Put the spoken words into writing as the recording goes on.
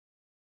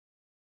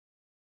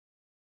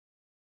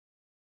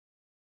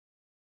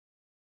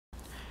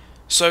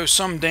So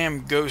some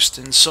damn ghost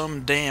in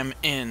some damn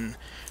inn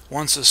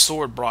wants a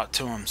sword brought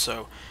to him.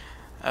 So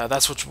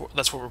that's what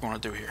we're going to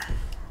do here.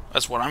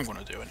 That's what I'm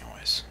going to do,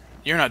 anyways.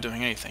 You're not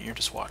doing anything. You're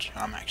just watching.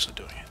 I'm actually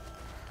doing it.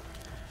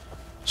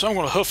 So I'm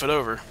going to hoof it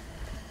over.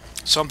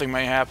 Something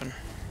may happen.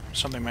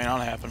 Something may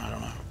not happen. I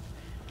don't know.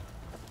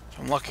 If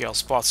I'm lucky, I'll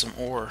spot some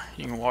ore.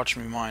 You can watch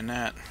me mine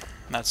that.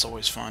 That's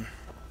always fun.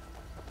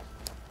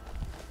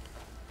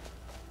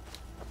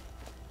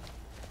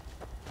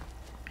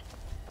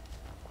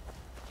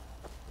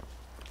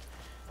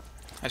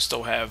 I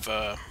still have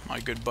my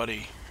good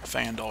buddy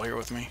Fandal here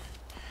with me.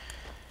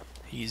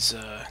 He's,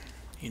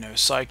 you know,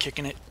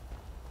 sidekicking it.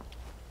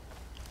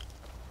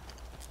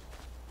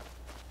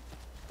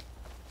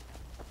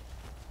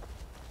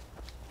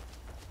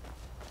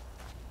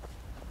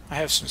 I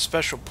have some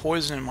special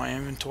poison in my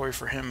inventory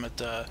for him,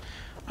 but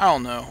I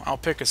don't know. I'll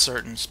pick a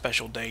certain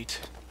special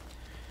date.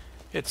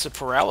 It's a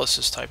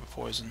paralysis type of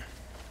poison.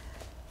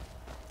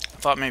 I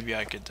thought maybe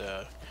I could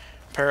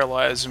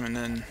paralyze him and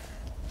then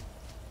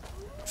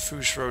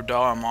Fushro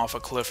daw him off a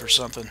cliff or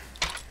something.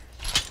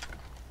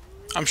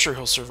 I'm sure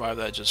he'll survive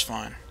that just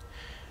fine.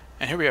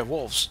 And here we have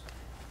wolves.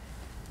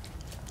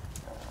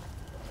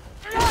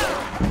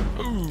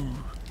 Ooh,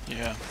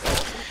 yeah.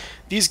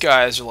 These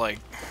guys are like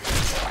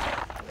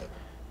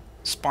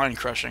spine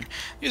crushing.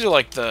 These are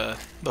like the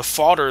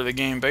fodder of the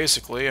game,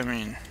 basically. I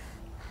mean,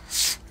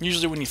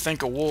 usually when you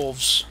think of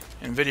wolves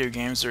in video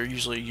games, they're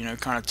usually, you know,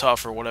 kind of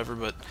tough or whatever,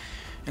 but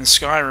in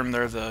Skyrim,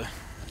 they're the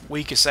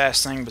weakest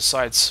ass thing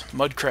besides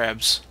mud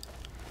crabs.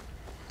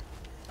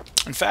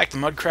 In fact, the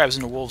mud crabs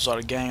and the wolves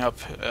ought to gang up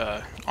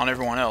on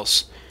everyone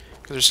else,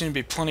 because there seem to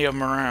be plenty of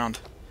them around.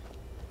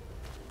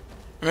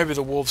 Or maybe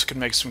the wolves could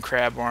make some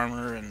crab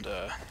armor and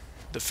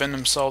defend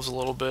themselves a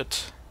little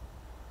bit.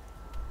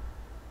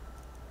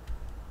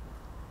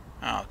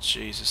 Oh,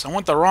 Jesus. I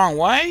went the wrong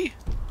way?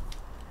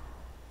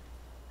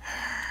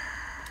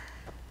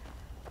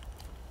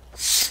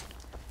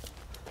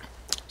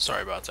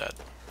 Sorry about that.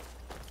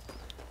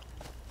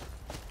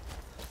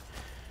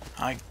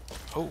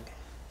 Oh.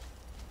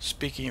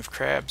 Speaking of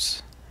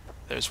crabs,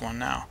 there's one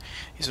now.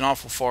 He's an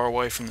awful far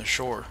away from the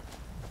shore.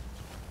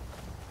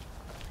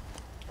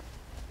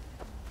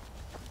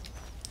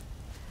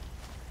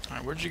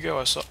 Alright, where'd you go?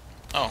 I saw...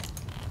 Oh.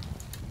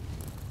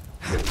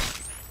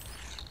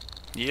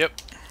 Yep.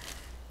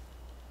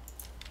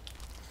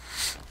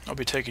 I'll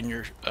be taking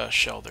your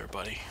shell there,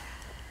 buddy.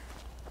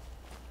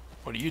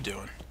 What are you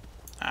doing?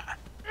 Ah.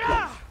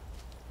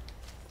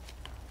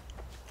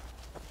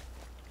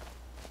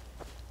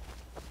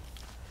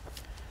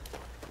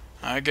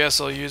 I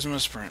guess I'll use my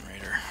sprint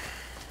reader.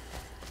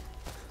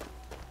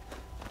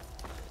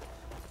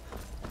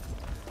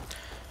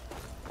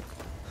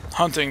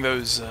 Hunting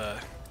those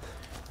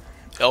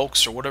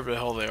elks or whatever the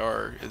hell they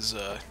are is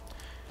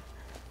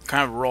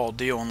kind of a raw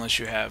deal unless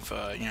you have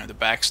you know, the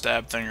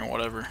backstab thing or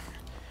whatever.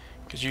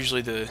 Because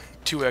usually the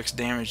 2x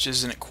damage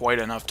isn't quite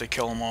enough to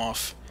kill them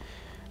off.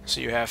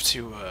 So you have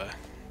to,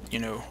 you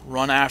know,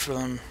 run after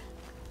them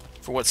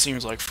for what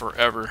seems like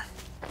forever.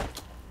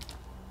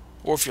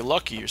 Or if you're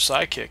lucky, your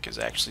sidekick is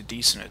actually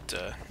decent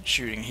at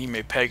shooting. He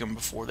may peg them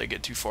before they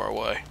get too far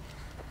away.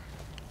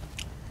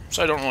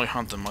 So I don't really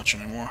hunt them much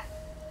anymore.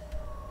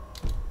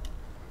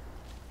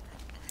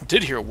 I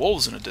did hear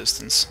wolves in the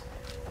distance.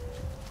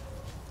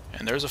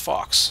 And there's a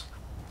fox.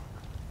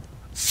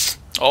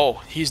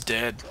 Oh, he's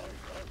dead.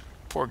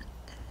 Poor...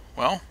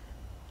 Well,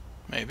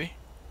 maybe.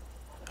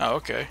 Oh,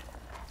 okay.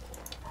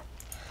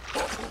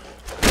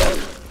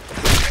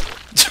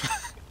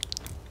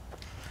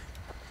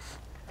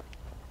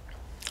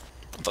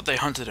 I thought they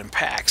hunted in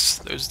packs.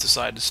 Those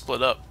decided to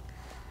split up.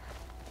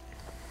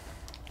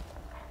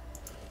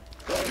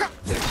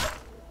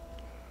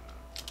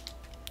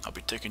 I'll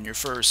be taking your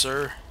fur,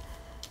 sir.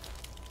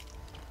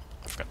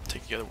 I forgot to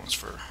take the other one's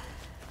fur.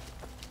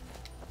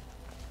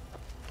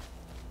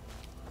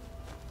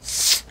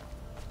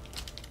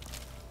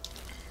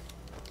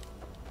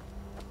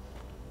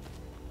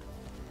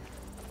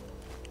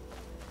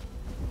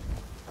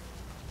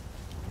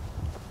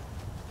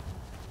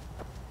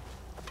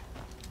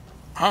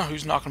 Huh?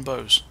 Who's knocking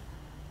bows?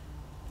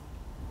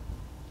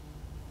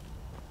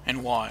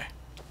 And why?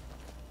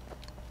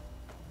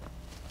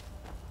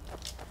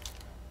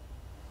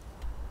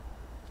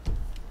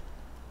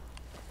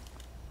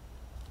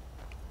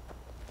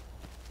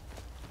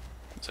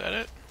 Is that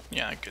it?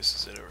 Yeah, I guess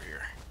it's it over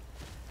here.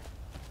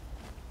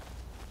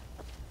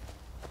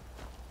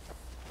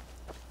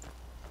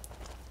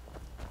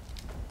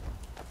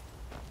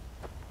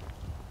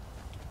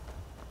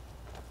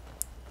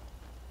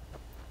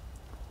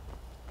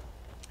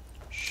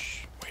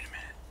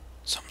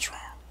 Something's wrong.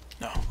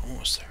 No, I'm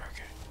almost there,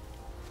 okay.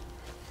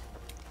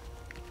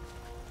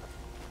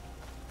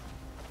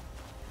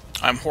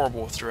 I'm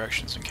horrible with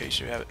directions, in case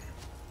you have it.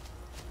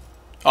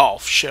 Oh,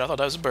 shit, I thought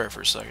that was a bear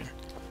for a second.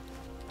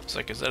 It's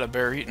like, is that a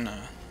bear eating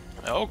a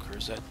elk, or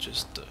is that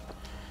just,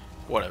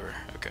 whatever,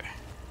 okay.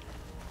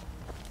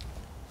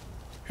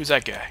 Who's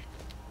that guy?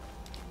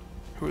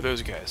 Who are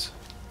those guys?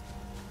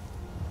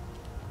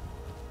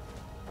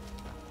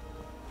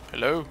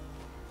 Hello?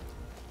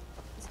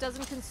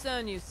 doesn't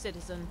concern you,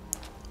 citizen.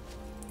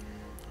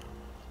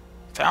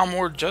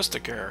 Falmore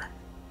Justicar.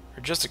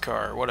 Or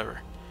Justicar, or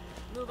whatever.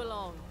 Move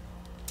along.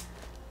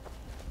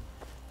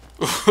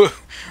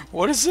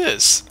 What is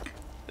this?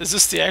 Is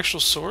this the actual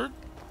sword?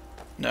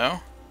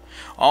 No?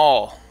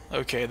 Oh,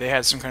 okay, they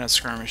had some kind of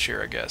skirmish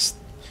here, I guess.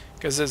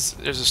 Because there's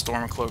a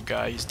Stormcloak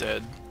guy, he's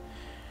dead.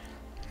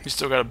 He's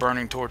still got a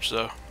burning torch,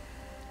 though.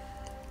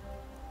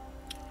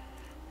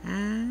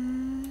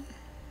 Well,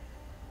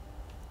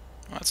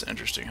 that's an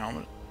interesting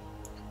helmet.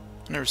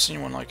 I've never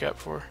seen one like that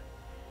before.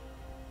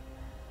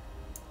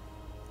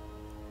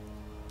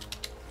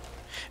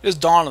 It has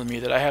dawned on me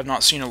that I have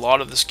not seen a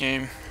lot of this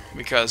game,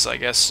 because I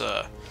guess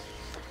I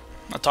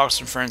talked to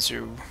some friends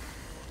who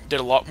did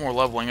a lot more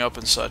leveling up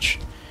and such,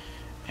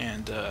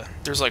 and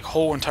there's like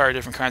whole entire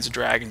different kinds of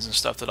dragons and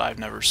stuff that I've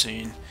never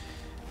seen,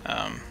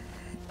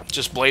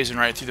 just blazing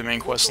right through the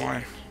main quest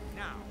line.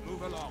 Now,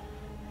 move along.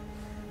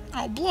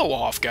 Oh, blow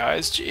off,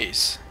 guys,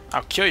 jeez.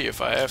 I'll kill you if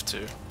I have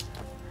to.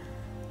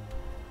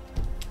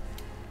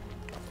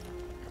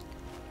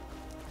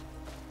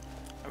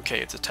 Okay,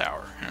 it's a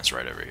tower, and it's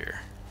right over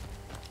here.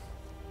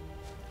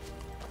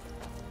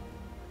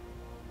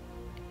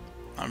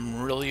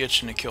 I'm really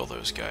itching to kill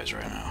those guys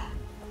right now.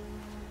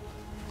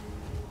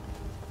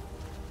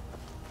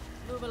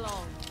 Move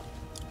along.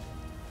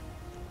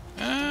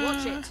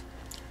 Watch it.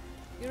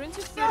 You're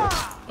interfering.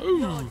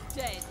 You're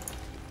dead.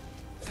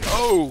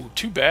 Oh,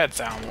 too bad,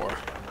 Falmore.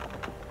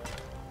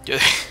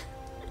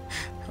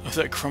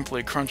 That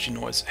crumply, crunchy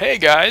noise. Hey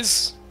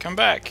guys, come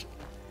back.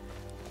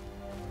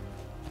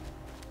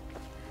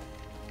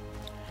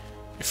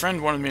 Your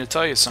friend wanted me to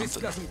tell you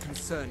something. This doesn't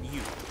concern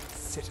you,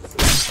 citizen.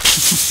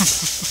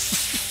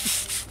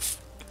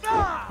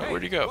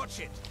 Where'd he go? Watch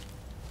it.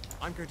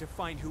 I'm going to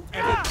find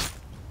whoever.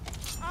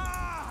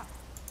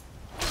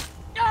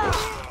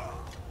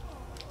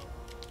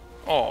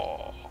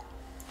 Oh.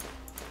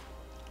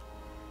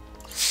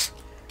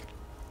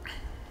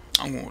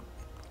 I won't.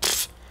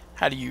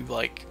 How do you,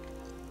 like,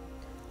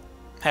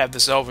 have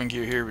this elven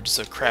gear here with just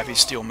a crappy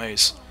steel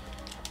mace?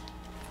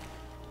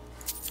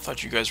 I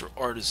thought you guys were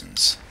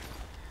artisans.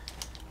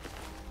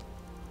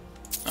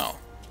 Oh,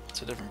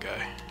 it's a different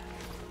guy.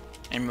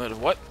 Amulet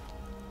of what?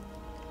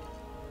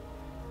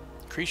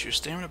 Increase your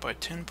stamina by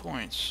 10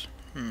 points.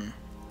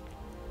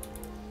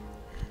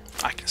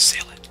 I can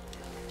seal it.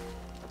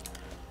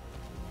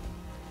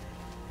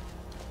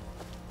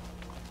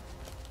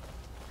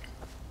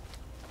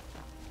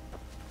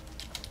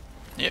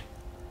 Yep.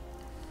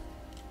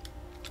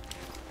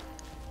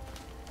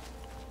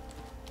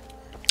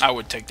 I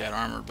would take that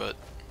armor, but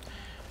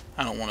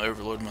I don't want to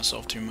overload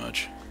myself too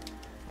much.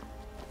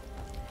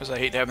 Because I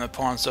hate having to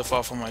pawn stuff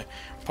off on my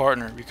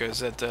partner, because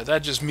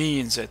that just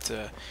means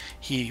that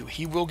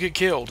he will get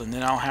killed, and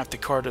then I'll have to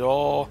cart it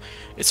all.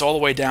 It's all the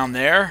way down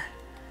there.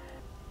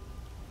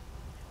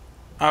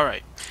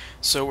 Alright,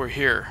 so we're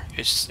here.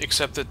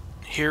 Except that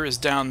here is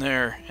down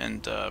there,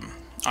 and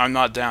I'm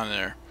not down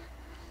there.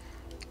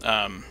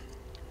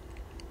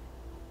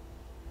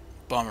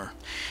 Bummer.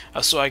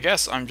 So I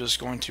guess I'm just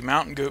going to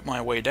mountain goat my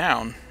way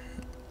down,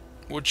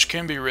 which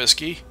can be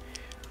risky.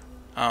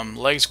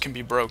 Legs can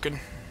be broken.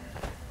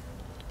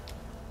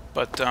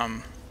 But,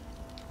 I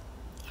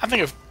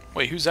think if...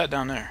 Wait, who's that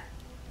down there?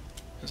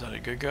 Is that a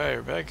good guy or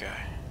a bad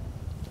guy?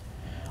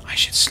 I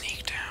should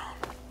sneak down.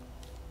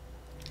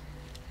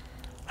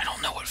 I don't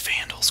know what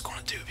Vandal's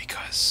gonna do,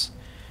 because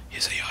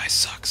his AI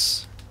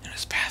sucks, and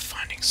his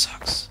pathfinding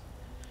sucks.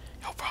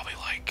 He'll probably,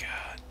 like,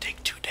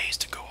 take 2 days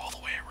to go all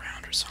the way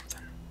around or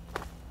something.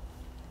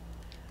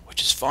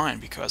 Which is fine,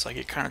 because I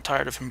get kind of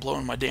tired of him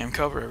blowing my damn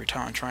cover every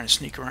time I'm trying to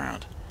sneak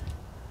around.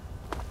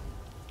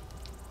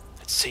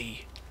 Let's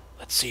see.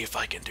 Let's see if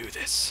I can do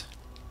this.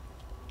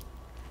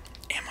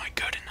 Am I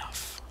good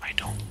enough? I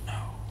don't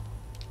know.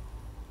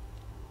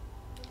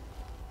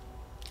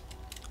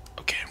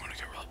 Okay, I'm gonna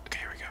go real... Okay,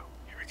 here we go.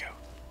 Here we go.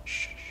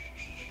 Shh,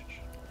 shh, shh.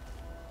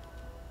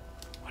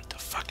 What the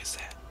fuck is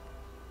that?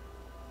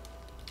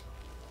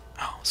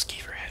 Oh,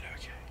 skeever head,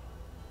 okay.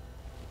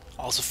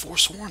 Oh, it's a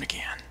forsworn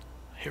again.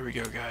 Here we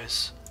go,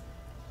 guys.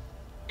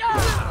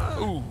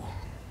 Ooh.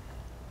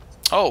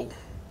 Oh.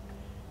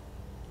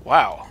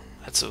 Wow.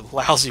 That's a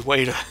lousy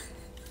way to...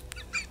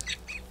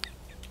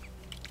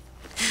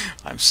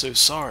 I'm so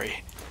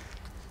sorry.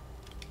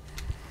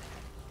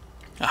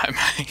 I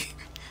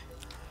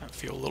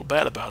feel a little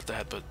bad about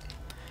that, but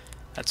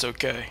that's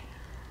okay.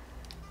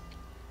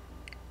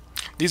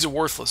 These are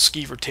worthless.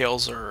 Skeever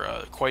tails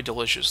are quite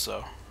delicious,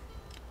 though.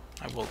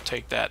 I will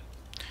take that.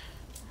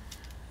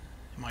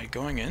 Am I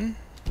going in?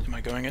 Am I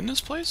going in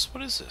this place?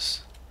 What is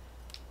this?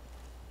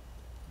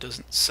 It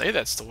doesn't say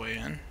that's the way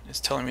in.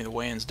 It's telling me the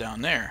way in's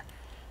down there.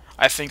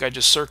 I think I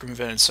just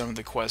circumvented some of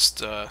the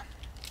quest,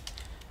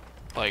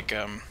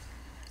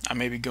 I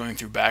may be going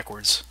through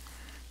backwards.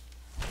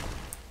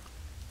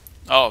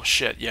 Oh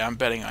shit, yeah, I'm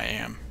betting I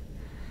am.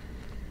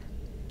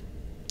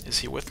 Is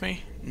he with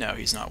me? No,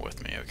 he's not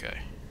with me, okay.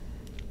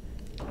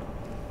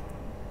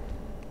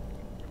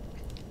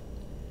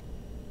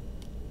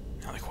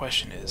 Now the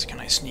question is, can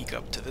I sneak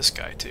up to this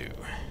guy too?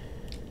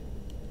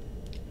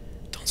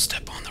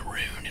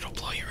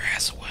 blow your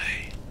ass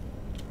away.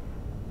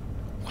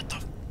 What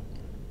the?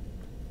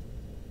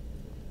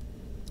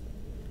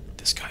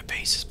 This guy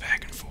paces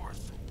back and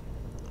forth.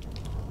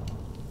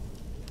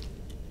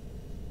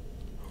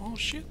 Oh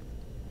shit.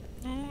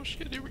 Oh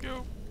shit, here we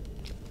go.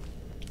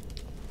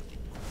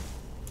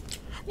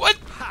 What?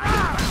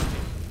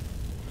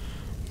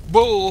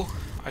 Bull!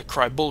 I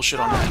cry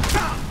bullshit on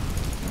that.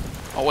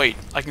 Oh wait,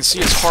 I can see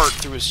his heart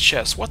through his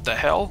chest. What the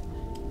hell?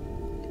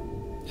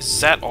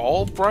 Is that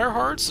all briar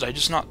hearts? Did I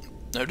just not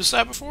notice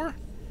that before?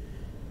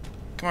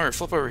 Come over,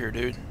 flip over here,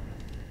 dude.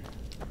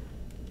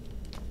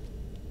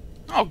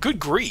 Oh, good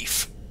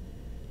grief.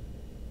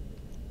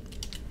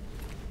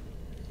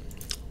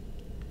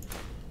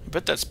 I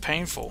bet that's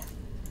painful.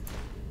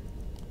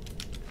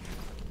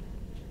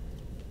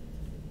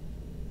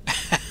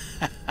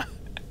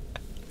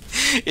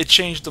 It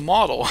changed the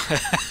model.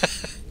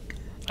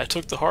 I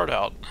took the heart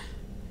out.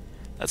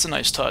 That's a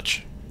nice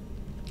touch.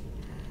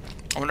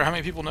 I wonder how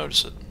many people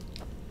notice it.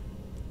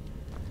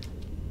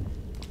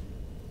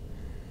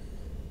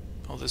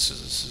 Oh, this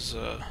is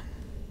a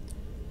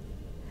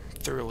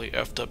thoroughly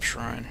effed up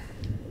shrine.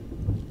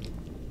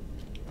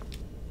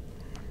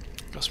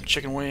 Got some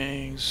chicken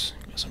wings,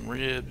 got some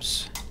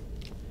ribs,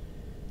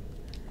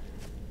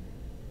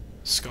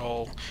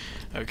 skull.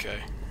 Okay.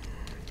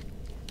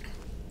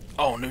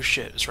 Oh, no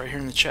shit. It's right here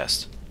in the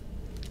chest.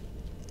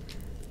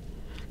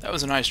 That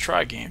was a nice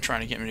try game,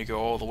 trying to get me to go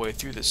all the way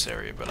through this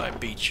area, but I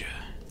beat you.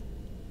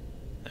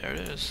 There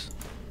it is.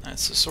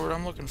 That's the sword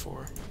I'm looking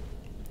for.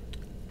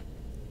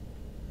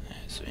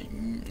 So,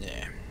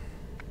 yeah.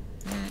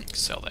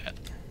 Sell that.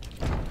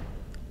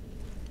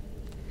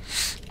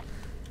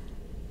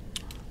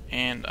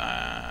 And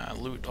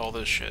loot all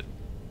this shit.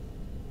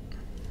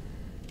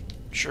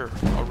 Sure,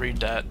 I'll read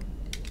that.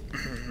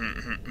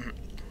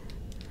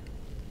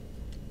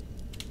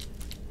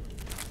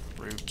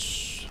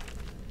 Roots.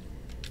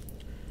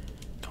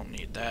 Don't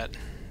need that.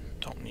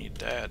 Don't need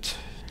that.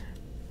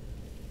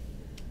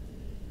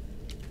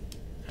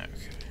 Okay,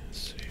 let's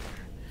see.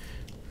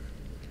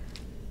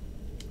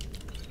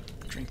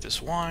 Drink this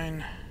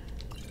wine.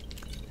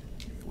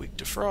 Weak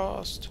to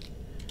frost.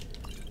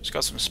 Just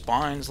got some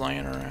spines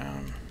laying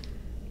around.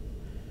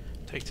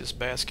 Take this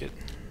basket.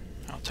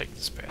 I'll take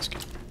this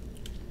basket.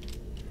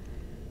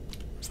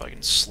 If I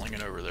can sling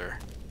it over there.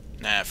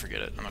 Nah,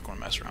 forget it. I'm not going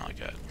to mess around like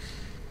that.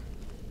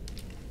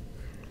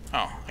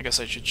 Oh, I guess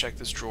I should check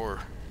this drawer.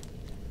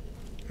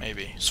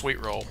 Maybe.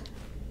 Sweet roll.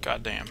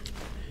 Goddamn.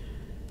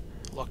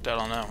 Lucked out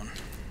on that one.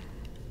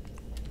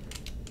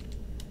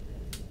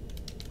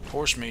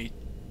 Horse meat.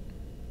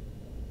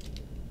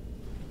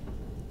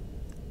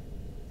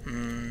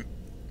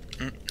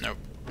 Nope.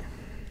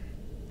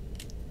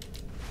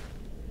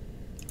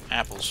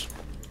 Apples.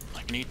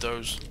 I can eat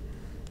those.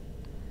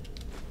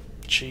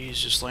 Cheese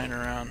just laying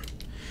around.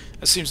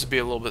 That seems to be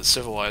a little bit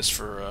civilized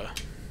for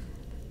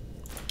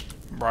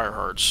briar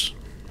hearts.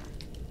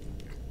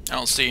 I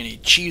don't see any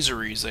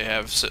cheeseries they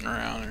have sitting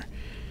around. Or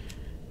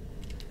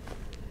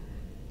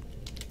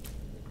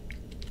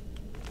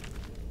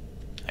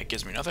that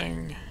gives me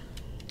nothing.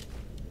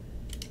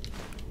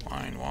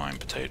 Wine,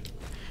 potato.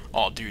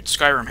 Oh, dude,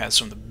 Skyrim has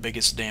some of the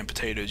biggest damn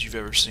potatoes you've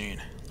ever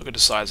seen. Look at the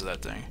size of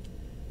that thing.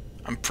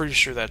 I'm pretty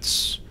sure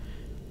that's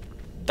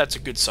a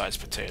good sized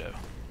potato.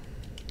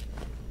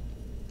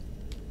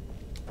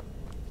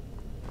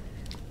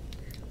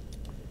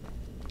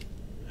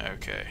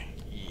 Okay,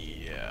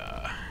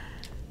 yeah.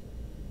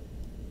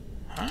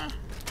 Huh?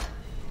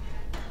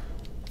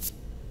 What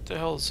the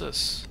hell is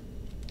this?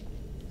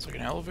 It's like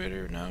an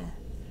elevator? No.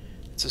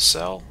 It's a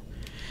cell?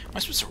 Am I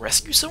supposed to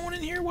rescue someone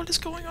in here? What is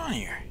going on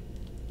here?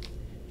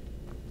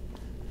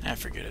 Ah,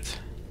 forget it.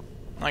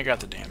 I got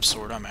the damn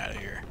sword. I'm out of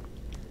here.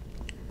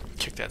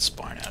 Kick that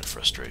spine out of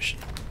frustration.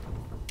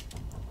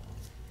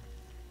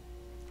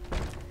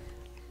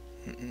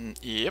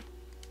 Yep.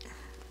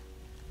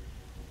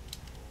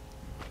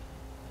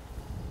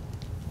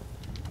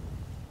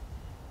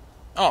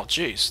 Oh,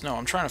 jeez. No,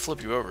 I'm trying to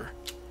flip you over.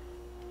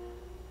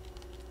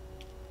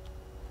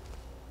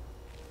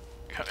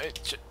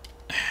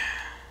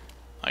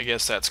 I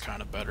guess that's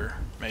kind of better.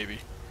 Maybe.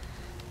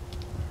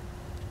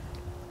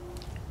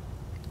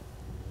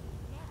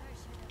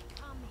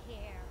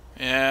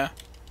 Yeah.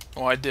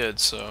 Well, I did,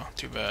 so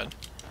too bad.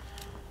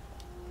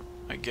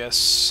 I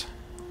guess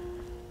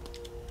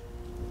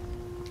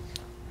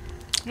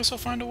I'll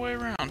find a way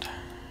around.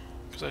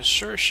 Because I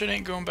sure as shit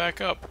ain't going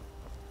back up.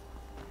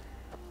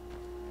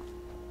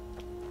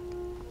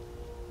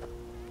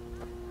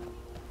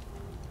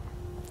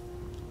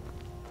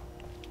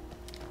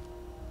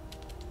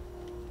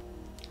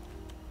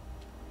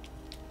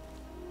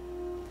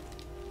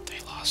 They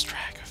lost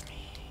track of me.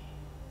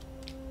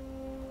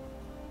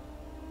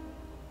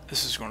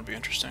 This is going to be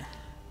interesting.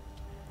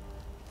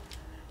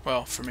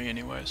 Well, for me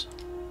anyways.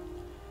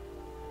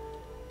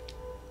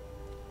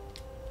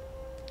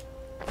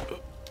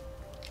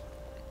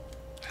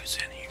 Who's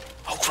in here?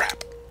 Oh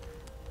crap!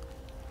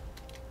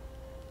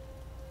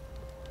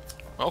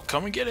 Well,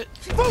 come and get it.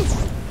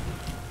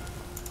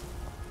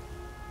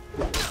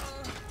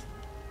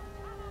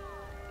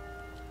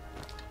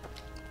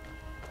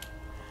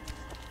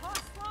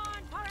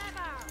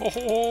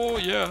 Oh,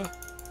 yeah.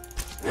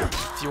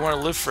 If you want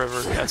to live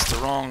forever, that's the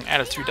wrong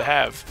attitude to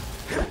have.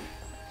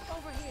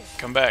 Over here.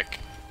 Come back.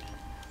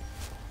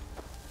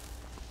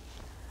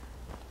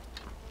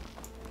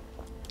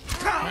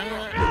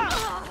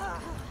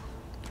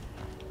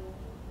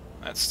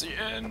 That's the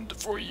end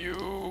for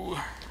you.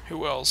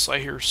 Who else? I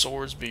hear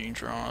swords being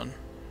drawn.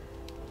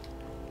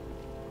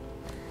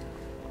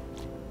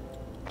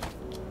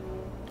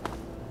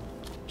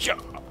 Yeah.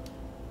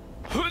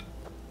 I'm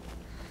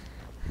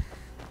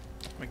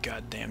a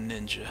goddamn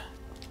ninja.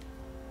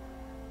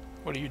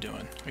 What are you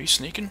doing? Are you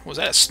sneaking? Was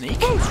that a sneak?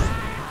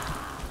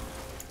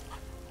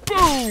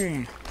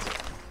 Boom!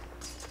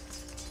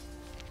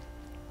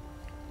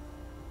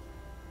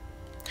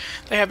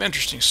 They have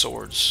interesting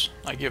swords.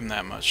 I give them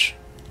that much.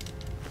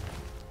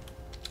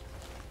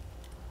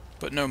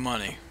 But no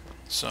money,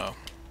 so...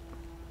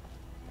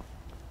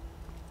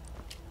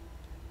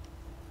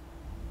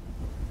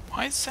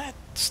 Why is that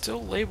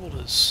still labeled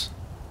as...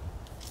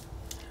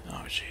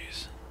 Oh,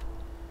 jeez.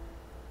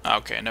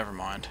 Okay, never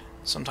mind.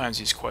 Sometimes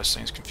these quest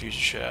things confuse the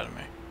shit out of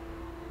me.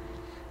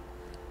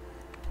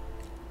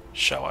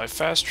 Shall I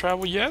fast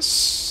travel?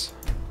 Yes!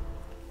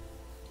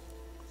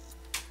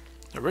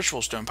 The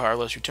ritual stone power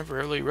lets you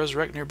temporarily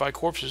resurrect nearby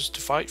corpses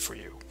to fight for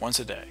you, once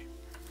a day.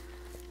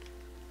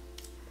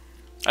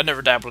 I've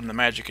never dabbled in the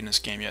magic in this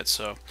game yet,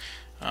 so...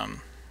 I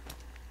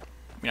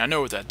mean, I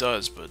know what that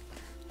does, but...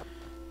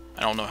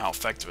 I don't know how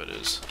effective it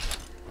is.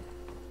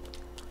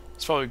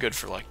 It's probably good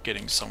for, like,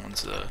 getting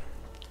someone's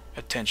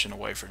attention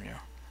away from you.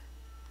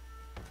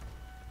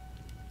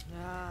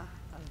 Ah,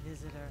 a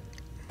visitor.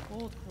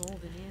 Old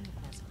Golden Inn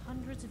has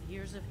hundreds of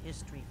years of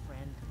history,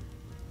 friend.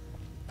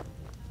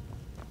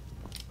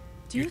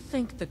 Do you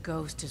think the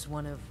ghost is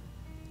one of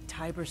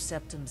Tiber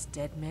Septim's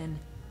dead men?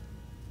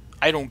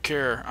 I don't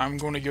care. I'm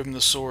going to give him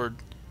the sword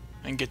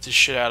and get this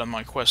shit out of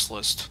my quest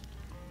list.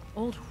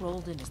 Old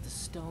Hroldan is the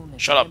stone that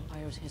Shut the up.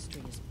 Empire's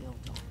history is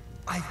built on.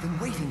 I've been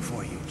waiting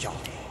for you, Jolly.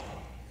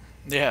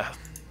 Yeah,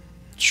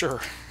 sure.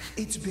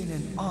 It's been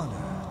an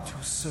honor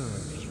to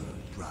serve you,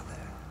 brother.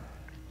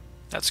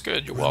 That's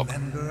good. You're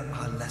welcome. Remember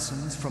our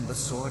lessons from the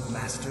sword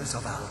masters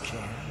of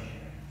Alkir?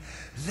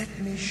 Let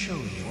me show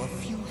you a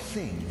few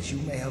things you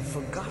may have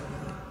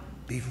forgotten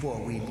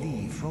before we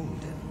leave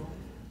Hroldan.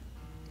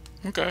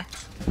 Okay.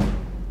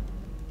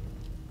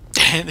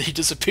 And he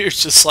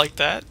disappears just like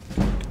that.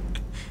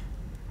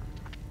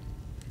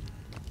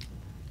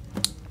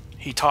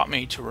 He taught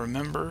me to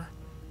remember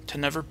to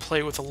never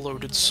play with a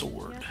loaded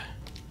sword.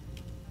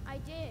 I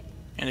did.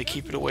 And to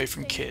keep it away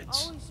from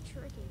kids. Always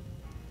tricky.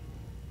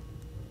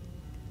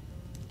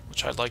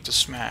 Which I'd like to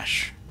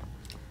smash.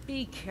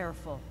 Be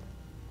careful.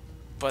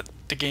 But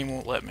the game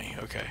won't let me.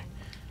 Okay.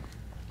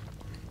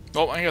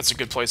 Well, I think that's a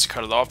good place to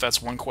cut it off.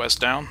 That's one quest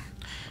down.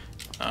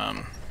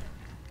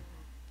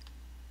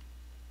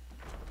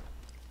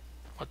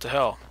 What the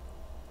hell?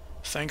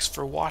 Thanks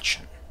for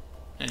watching.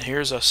 And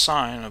here's a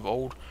sign of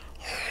old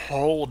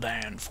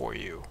Hroldan for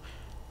you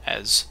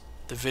as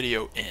the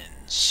video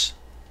ends.